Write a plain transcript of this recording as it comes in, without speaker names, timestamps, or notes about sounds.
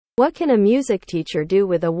What can a music teacher do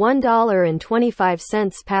with a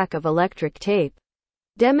 $1.25 pack of electric tape?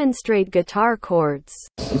 Demonstrate guitar chords.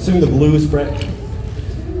 Assuming the blue is fret.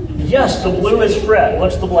 Yes, the blue is fret.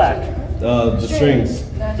 What's the black? The strings.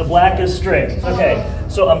 The black is strings. Okay,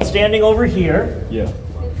 so I'm standing over here. Yeah.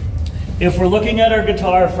 If we're looking at our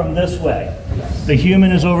guitar from this way, the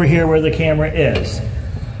human is over here where the camera is.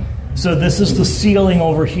 So this is the ceiling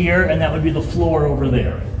over here, and that would be the floor over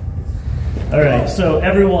there. All right, so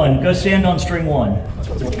everyone, go stand on string 1.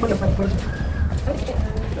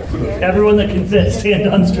 Everyone that can fit, stand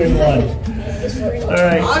on string 1. All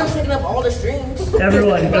right. I'm setting up all the strings.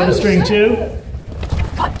 Everyone, go to string 2.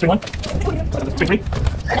 String 1. String 3.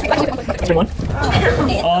 String 1.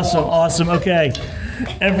 Awesome, awesome. Okay.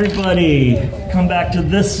 Everybody, come back to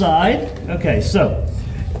this side. Okay, so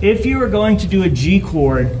if you are going to do a G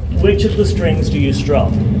chord, which of the strings do you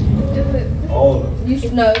strum? All of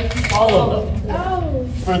them. All of them. Oh.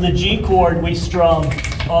 For the G chord, we strum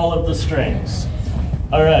all of the strings.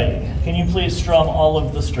 All right, can you please strum all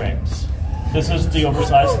of the strings? This is the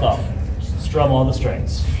oversized thumb. Strum all the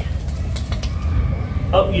strings.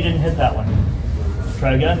 Oh, you didn't hit that one.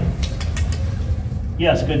 Try again.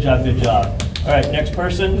 Yes, good job, good job. All right, next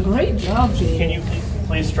person. Great job, Jay. Can you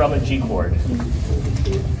please strum a G chord?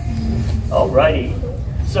 All righty.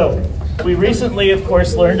 So, we recently, of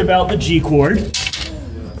course, learned about the G chord.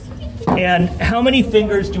 And how many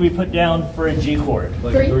fingers do we put down for a G chord?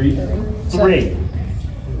 Like 3. 3.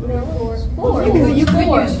 Four. You could use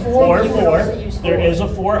 4. 4. There is a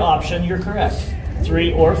 4 option, you're correct.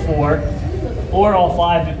 3 or 4, or all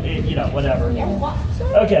 5, you know, whatever.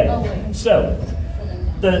 Okay, so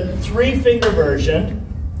the 3-finger version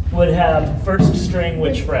would have first string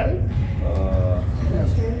which fret?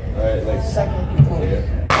 Alright, like Second.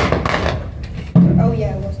 Oh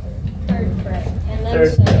yeah, it was third fret. And then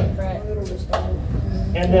Third. second fret.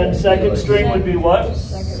 And then second string would be what?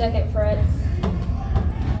 Second fret.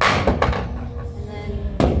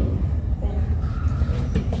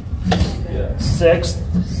 yeah. Sixth.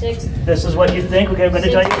 Sixth. This is what you think? Okay, I'm going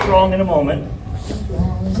to tell you it's wrong in a moment.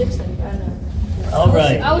 Sixth. I don't know. All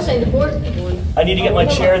right. I would say the fourth. I need to get my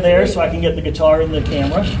chair there so I can get the guitar and the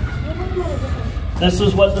camera. This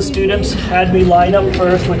is what the students had me line up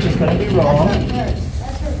first, which is going to be wrong.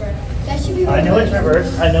 That should be I know it's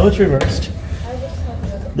reversed. I know it's reversed.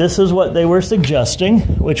 This is what they were suggesting,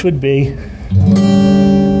 which would be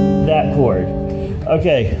that chord.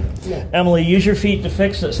 Okay, Emily, use your feet to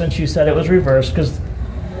fix it since you said it was reversed, because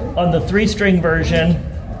on the 3-string version,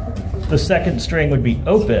 the second string would be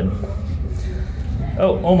open.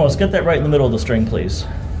 Oh, almost. Get that right in the middle of the string, please.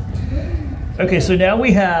 Okay, so now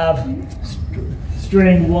we have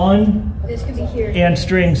string 1 This could be here. and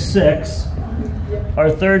string 6, our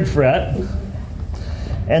 3rd fret,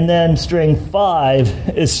 and then string 5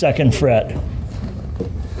 is 2nd fret.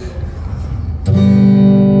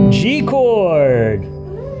 G chord.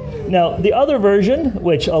 Now, the other version,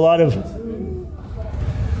 which I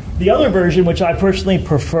personally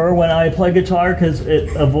prefer when I play guitar because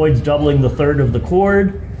it avoids doubling the 3rd of the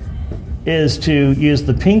chord, is to use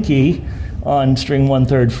the pinky on string 1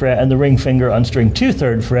 3rd fret and the ring finger on string 2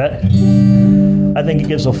 3rd fret. I think it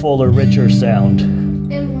gives a fuller, richer sound.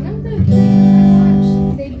 And one of the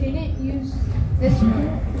guitars, they didn't use this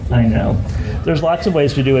one. I know. There's lots of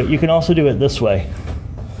ways to do it. You can also do it this way.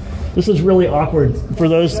 This is really awkward. For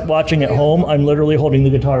those watching at home, I'm literally holding the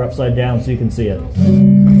guitar upside down so you can see it.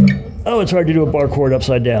 Oh, it's hard to do a bar chord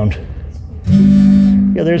upside down.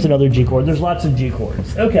 Yeah, there's another G chord. There's lots of G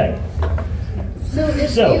chords. Okay. So,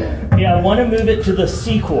 yeah, I want to move it to the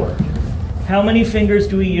C chord. How many fingers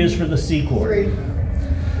do we use for the C chord?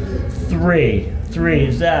 3.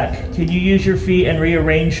 3. Zach, can you use your feet and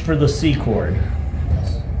rearrange for the C chord?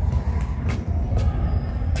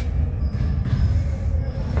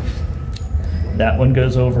 That one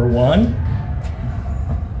goes over 1.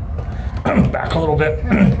 Back a little bit.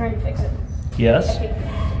 I'm trying to fix it. Yes.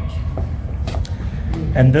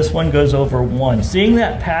 And this one goes over 1. Seeing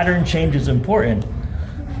that pattern change is important.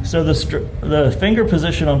 So the finger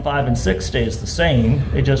position on 5 and 6 stays the same.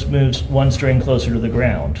 It just moves 1 string closer to the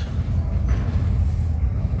ground.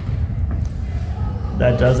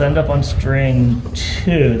 That does end up on string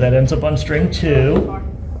 2. That ends up on string 2. You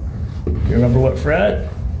remember what fret?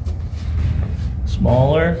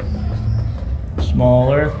 Smaller,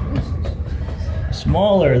 smaller,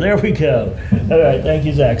 smaller. There we go. All right, thank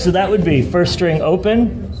you, Zach. So that would be first string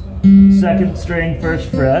open, second string first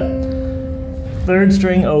fret, third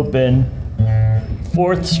string open,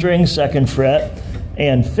 fourth string second fret,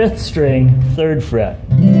 and fifth string third fret.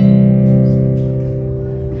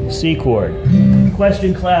 C chord.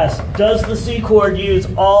 Question, class. Does the C chord use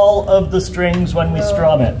all of the strings when we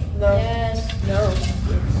strum it? No. Yes. No.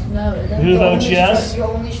 No. it doesn't. Who votes yes? You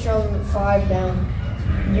only strum 5 down.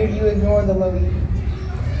 You ignore the low E.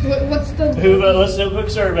 What's the? Let's do a quick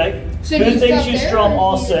survey. So Who do you thinks stop you there, strum or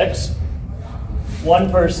all do you- 6?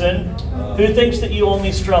 One person. Who thinks that you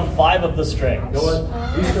only strum 5 of the strings? You know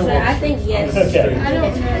what? You still I want think yes. Okay. I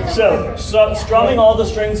don't know. So strumming all the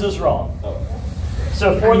strings is wrong.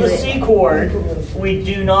 So for the C chord, we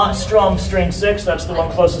do not strum string 6. That's the one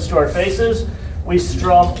closest to our faces. We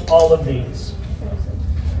strum all of these.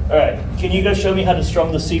 All right. Can you go show me how to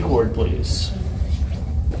strum the C chord, please?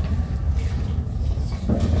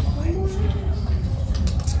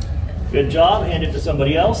 Good job. Hand it to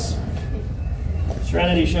somebody else.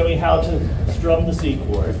 Serenity, show me how to strum the C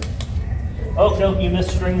chord. Oh, no, you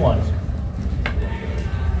missed string 1.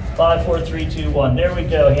 5, 4, 3, 2, 1. There we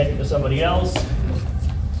go. Hand it to somebody else.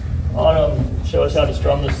 Autumn, show us how to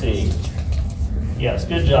strum the C. Yes,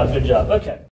 good job, good job. Okay.